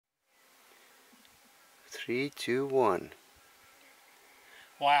3, 2, 1.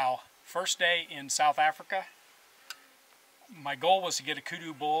 Wow, first day in South Africa. My goal was to get a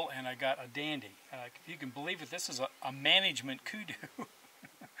kudu bull, and I got a dandy. If you can believe it, this is a management kudu,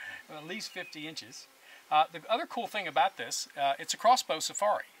 at least 50 inches. The other cool thing about this, it's a crossbow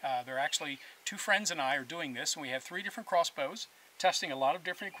safari. There are actually 2 friends and I are doing this, and we have 3 different crossbows, testing a lot of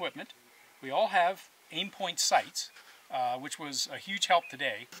different equipment. We all have aim point sights, which was a huge help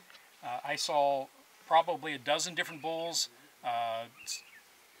today. I saw probably a dozen different bulls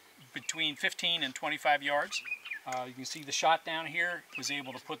between 15 and 25 yards. You can see the shot down here. Was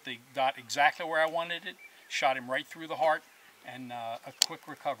able to put the dot exactly where I wanted it. Shot him right through the heart, and a quick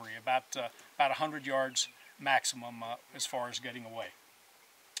recovery, about 100 yards maximum as far as getting away.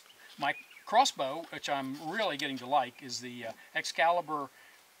 My crossbow, which I'm really getting to like, is the Excalibur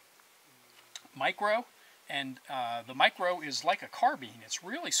Micro, and the Micro is like a carbine. It's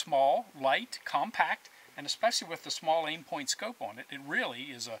really small, light, compact, and especially with the small aim point scope on it, it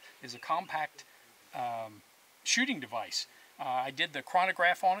really is a compact shooting device. I did the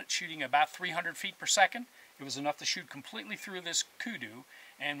chronograph on it, shooting about 300 feet per second. It was enough to shoot completely through this kudu,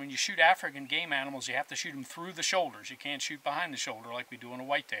 and when you shoot African game animals, you have to shoot them through the shoulders. You can't shoot behind the shoulder like we do on a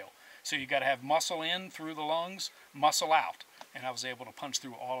whitetail. So you got to have muscle in through the lungs, muscle out, and I was able to punch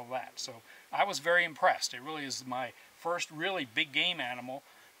through all of that. So I was very impressed. It really is my first really big game animal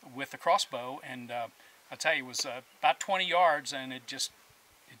with the crossbow, and I'll tell you, it was about 20 yards, and it just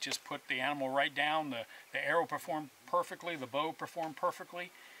put the animal right down. The arrow performed perfectly, the bow performed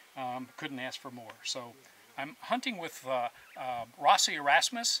perfectly. Couldn't ask for more. So I'm hunting with Rassie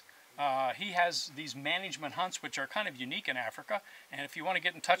Erasmus. He has these management hunts which are kind of unique in Africa, and if you want to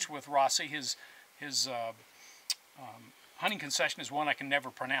get in touch with Rassie, his hunting concession is one I can never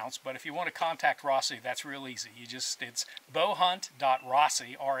pronounce, but if you want to contact Rassie, that's real easy. It's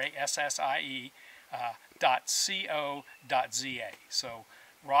bowhunt.rassie, R-A-S-S-I-E, .co.za. So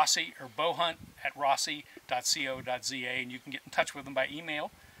Rassie, or bowhunt@rassie.co.za, and you can get in touch with him by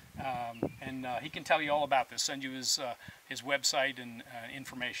email, and he can tell you all about this, send you his website and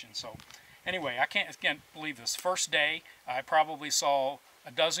information. So anyway, I can't believe this. First day, I probably saw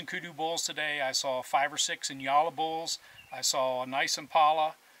a dozen kudu bulls today. I saw 5 or 6 Inyala bulls. I saw a nice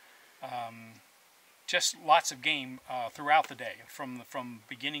impala. Just lots of game throughout the day, from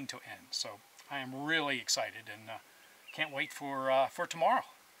beginning to end. So I am really excited, and can't wait for tomorrow.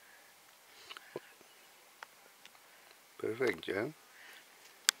 Perfect, Joe.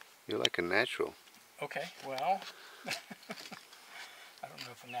 You're like a natural. Okay, well, I don't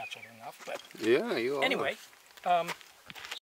know if I'm natural enough, but yeah, you are. Anyway,